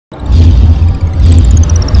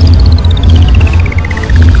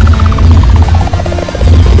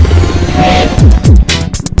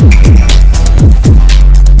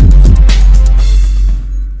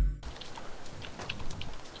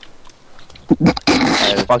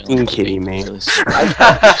Fucking kidding me. Really So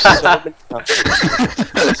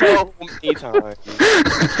many times.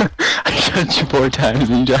 I shot you 4 times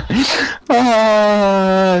and you died.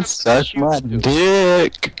 Ah, suck my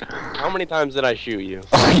dick. How many times did I shoot you?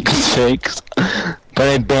 Like 6. But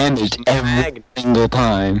I bandaged every single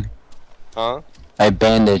time. Huh? I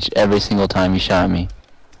bandaged every single time you shot me.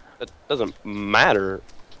 That doesn't matter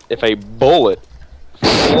if a bullet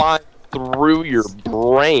flies through your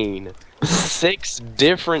brain 6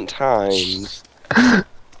 different times.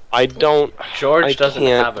 George doesn't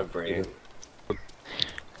have a brain.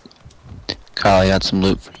 Kyle, I got some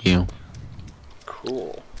loot for you.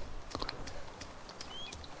 Cool.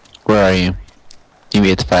 Where are you? You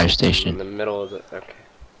be at the fire In station. the middle of the. Okay.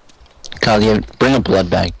 Kyle, bring a blood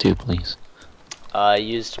bag too, please. I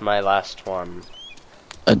used my last one.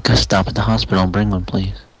 Go stop at the hospital and bring one,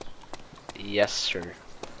 please. Yes, sir.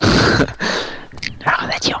 Now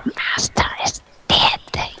that your master is dead,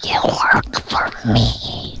 you work for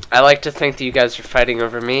me. I like to think that you guys are fighting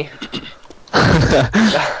over me.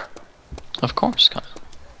 Of course, Kyle.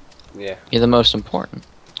 Yeah. You're the most important.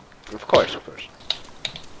 Of course, of course.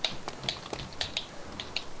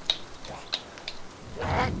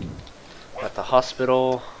 At the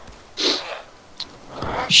hospital.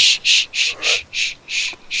 Shh, shh, shh, shh, shh,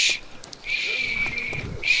 shh, shh.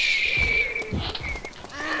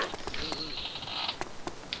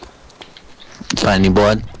 Find any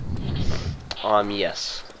blood?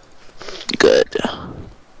 Yes. Good. I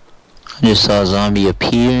just saw a zombie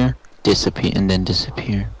appear, disappear, and then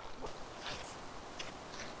disappear.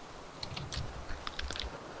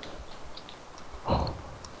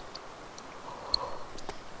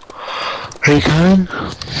 Are you coming?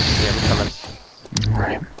 Yeah, I'm coming.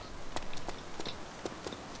 Alright.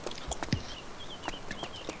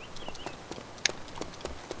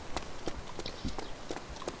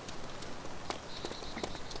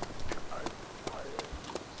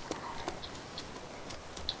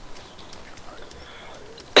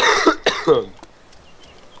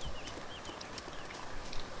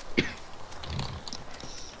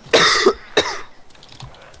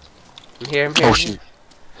 I'm here, I'm here. Oh shoot.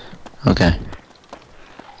 Okay.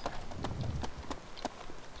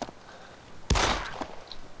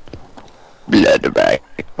 Blood bag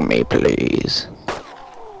me, please.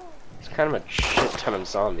 It's kind of a shit ton of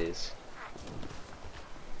zombies.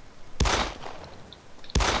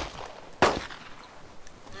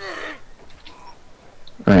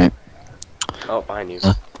 Right. Oh, behind you.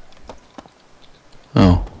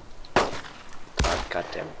 Oh. God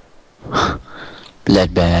damn it.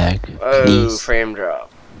 Blood bag. Oh, Please. frame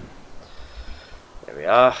drop. There we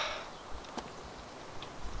are.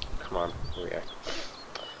 Come on, here we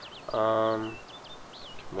are.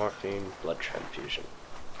 Morphine, blood transfusion.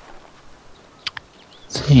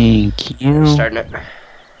 Thank you. Starting it.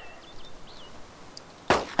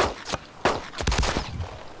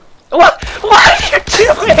 What? What are you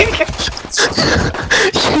doing?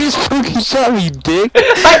 You just fucking shot me, dick.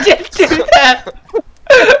 I didn't do that.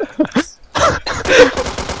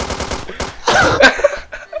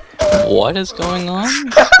 What is going on?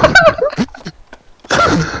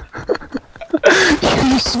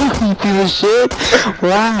 You fucking piece of shit.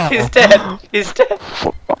 Wow. He's dead. He's dead.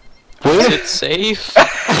 Is it safe?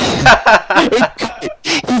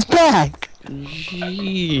 He's back.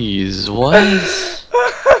 Jeez, what?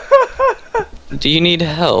 Do you need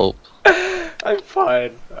help? I'm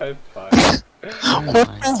fine. I'm fine. Oh What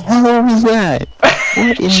my the hell was that?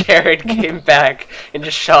 What is Jared came back and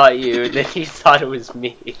just shot you, and then he thought it was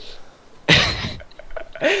me.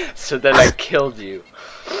 So then I killed you.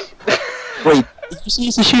 Wait, did you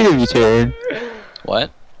see the shoot at me, Jared?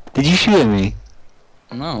 What? Did you shoot at me?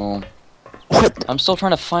 No. What? I'm still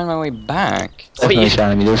trying to find my way back. Definitely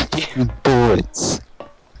shot at me. There's fucking bullets.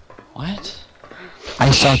 What?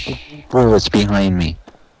 I saw bullets behind me.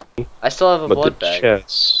 I still have a But blood the bag.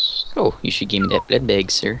 chest. Oh, you should give me that blood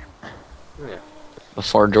bag, sir. Yeah.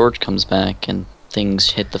 Before George comes back and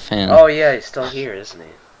things hit the fan. Oh yeah, he's still here, isn't he?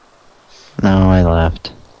 No, I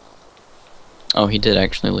left. Oh, he did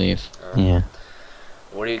actually leave. Yeah.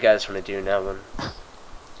 What do you guys want to do now, then?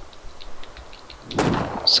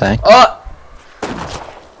 Sack. Oh!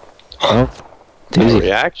 Oh. Good Doozy.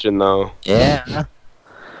 reaction though. Yeah.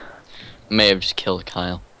 May have just killed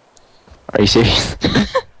Kyle. Are you serious?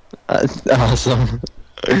 That's awesome.